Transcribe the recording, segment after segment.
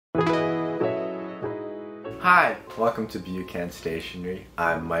Hi, welcome to Buchan Stationery.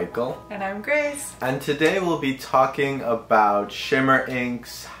 I'm Michael. And I'm Grace. And today we'll be talking about shimmer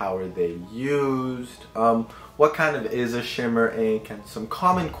inks, how are they used, what kind of is a shimmer ink, and some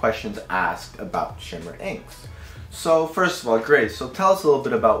common questions asked about shimmer inks. So first of all, Grace, so tell us a little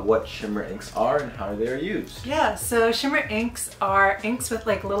bit about what shimmer inks are and how they are used. Yeah, so shimmer inks are inks with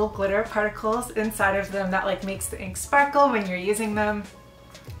like little glitter particles inside of them that like makes the ink sparkle when you're using them.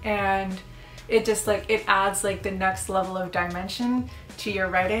 And it just like, it adds like the next level of dimension to your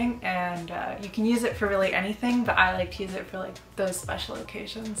writing, and you can use it for really anything, but I like to use it for like those special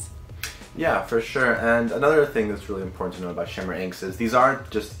occasions. Yeah, for sure. And another thing that's really important to know about shimmer inks is these aren't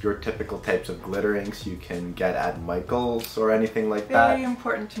just your typical types of glitter inks you can get at Michael's or anything like that. Very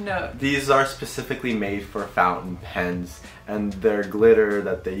important to note. These are specifically made for fountain pens, and their glitter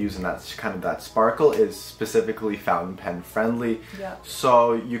that they use in that kind of that sparkle is specifically fountain pen friendly. Yeah.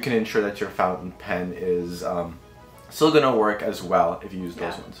 So you can ensure that your fountain pen is still going to work as well if you use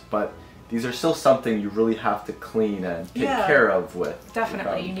those ones. But these are still something you really have to clean and take care of with.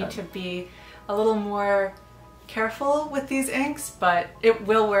 Definitely, you need to be a little more careful with these inks, but it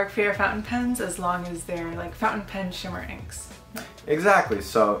will work for your fountain pens as long as they're like fountain pen shimmer inks. Exactly.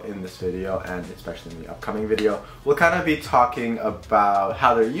 So in this video, and especially in the upcoming video, we'll kind of be talking about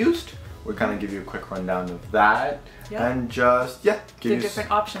how they're used. We'll kind of give you a quick rundown of that, and just give the you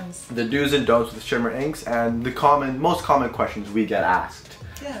different options, the do's and don'ts with shimmer inks, and the most common questions we get asked.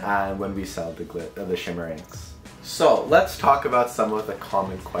 And when we sell the shimmer inks. So let's talk about some of the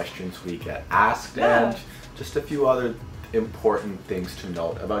common questions we get asked and just a few other important things to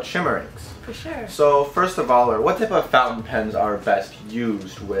note about shimmer inks. For sure. So first of all, what type of fountain pens are best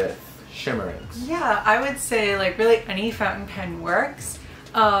used with shimmer inks? Yeah, I would say like really any fountain pen works.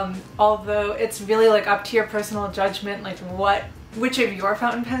 Although it's really like up to your personal judgment, like which of your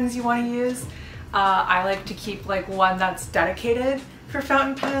fountain pens you want to use. I like to keep like one that's dedicated for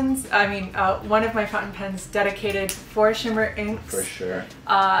fountain pens. I mean, one of my fountain pens dedicated for shimmer inks. For sure.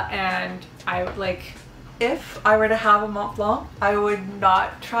 And I would like, if I were to have a Mont Blanc, I would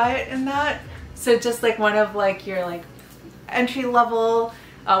not try it in that. So just like one of like your like entry-level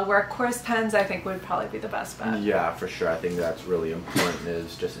workhorse pens, I think would probably be the best bet. Yeah, for sure. I think that's really important,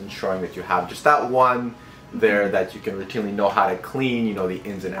 is just ensuring that you have just that one there that you can routinely know how to clean, you know the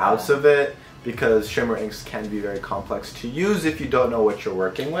ins and outs of it. Because shimmer inks can be very complex to use if you don't know what you're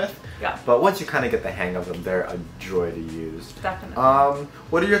working with. Yeah. But once you kind of get the hang of them, they're a joy to use. Definitely.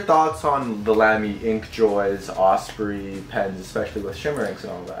 What are your thoughts on the Lamy Inkjoy's Osprey pens, especially with shimmer inks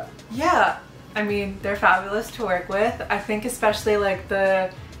and all that? Yeah, I mean, they're fabulous to work with. I think especially like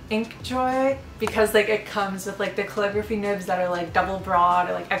the Inkjoy, because like it comes with like the calligraphy nibs that are like double broad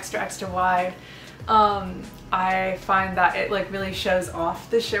or like extra wide. I find that it like really shows off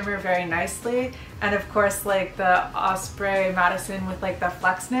the shimmer very nicely, and of course like the Osprey Madison with like the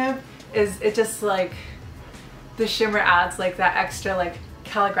flex nib it just like the shimmer adds like that extra like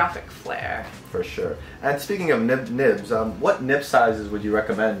calligraphic flair. For sure. And speaking of nibs, what nib sizes would you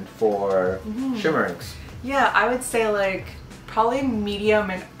recommend for shimmer inks? Yeah, I would say like probably medium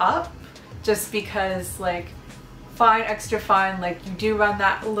and up, just because like fine, extra fine, like you do run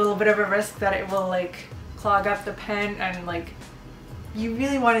that little bit of a risk that it will like clog up the pen, and like you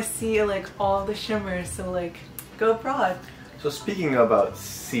really want to see like all the shimmers, so like go broad. So speaking about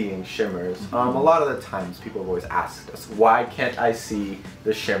seeing shimmers, a lot of the times people have always asked us, why can't I see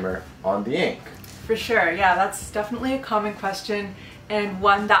the shimmer on the ink? For sure, yeah, that's definitely a common question, and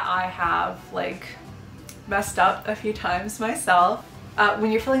one that I have like messed up a few times myself.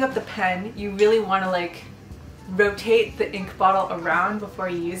 When you're filling up the pen, you really want to like rotate the ink bottle around before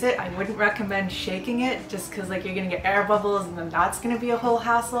you use it. I wouldn't recommend shaking it, just because like you're gonna get air bubbles and then that's gonna be a whole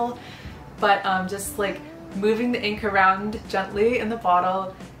hassle. But just like moving the ink around gently in the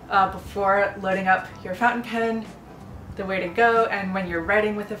bottle before loading up your fountain pen, the way to go. And when you're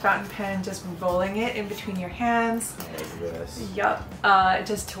writing with a fountain pen, just rolling it in between your hands. Like this. Yep.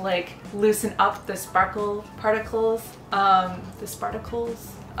 Just to like loosen up the sparkle particles.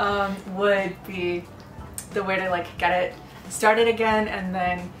 Would be the way to like get it started again. And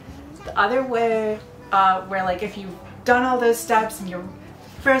then the other way, where like if you've done all those steps and your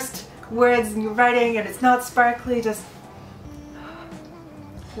first words and you're writing and it's not sparkly, just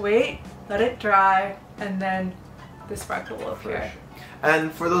wait, let it dry, and then the sparkle will appear.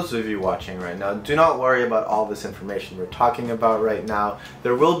 And for those of you watching right now, do not worry about all this information we're talking about right now.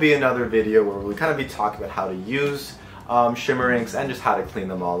 There will be another video where we'll kind of be talking about how to use shimmer inks and just how to clean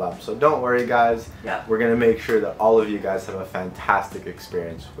them all up. So don't worry guys, we're going to make sure that all of you guys have a fantastic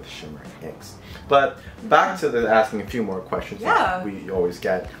experience with shimmer inks. But back to asking a few more questions that we always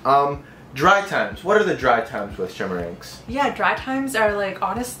get. Dry times. What are the dry times with shimmer inks? Yeah, dry times are like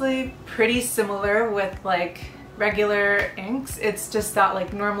honestly pretty similar with like regular inks. It's just that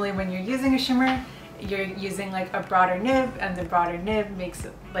like normally when you're using a shimmer, you're using like a broader nib, and the broader nib makes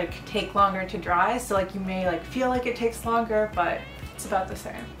it like take longer to dry. So like you may like feel like it takes longer, but it's about the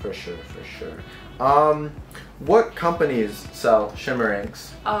same. For sure, for sure. What companies sell shimmer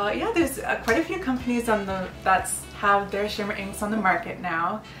inks? Yeah, there's quite a few companies that's have their shimmer inks on the market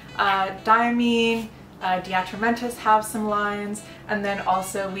now. Diamine, Diatramentus have some lines, and then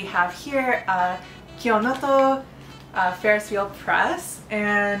also we have here Kyonoto, Ferris Wheel Press,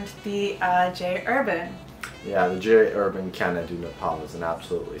 and the J. Urban. Yeah, the J. Urban Canada Nepal is an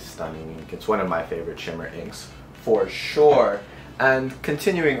absolutely stunning ink. It's one of my favorite shimmer inks, for sure. And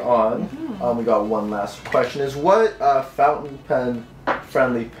continuing on, we got one last question, is what fountain pen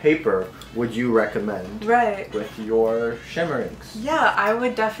friendly paper would you recommend with your shimmer inks? Yeah, I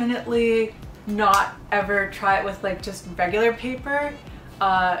would definitely not ever try it with like just regular paper.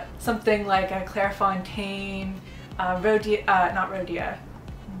 Something like a Clairefontaine, and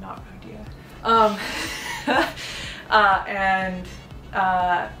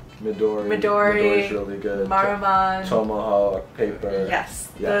Midori is really good. Maruman, Tomahawk paper. Yes,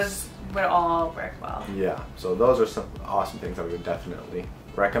 those would all work well. Yeah, so those are some awesome things that we would definitely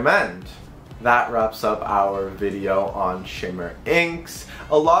recommend. That wraps up our video on shimmer inks.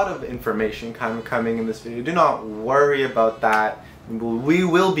 A lot of information kind of coming in this video. Do not worry about that. We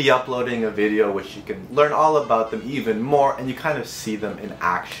will be uploading a video which you can learn all about them even more, and you kind of see them in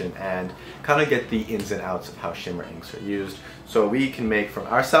action and kind of get the ins and outs of how shimmer inks are used, so we can make from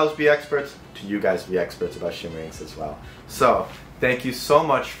ourselves be experts to you guys be experts about shimmer inks as well. So thank you so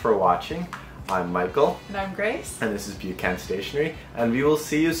much for watching. I'm Michael. And I'm Grace. And this is Buchan Stationery, and we will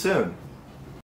see you soon.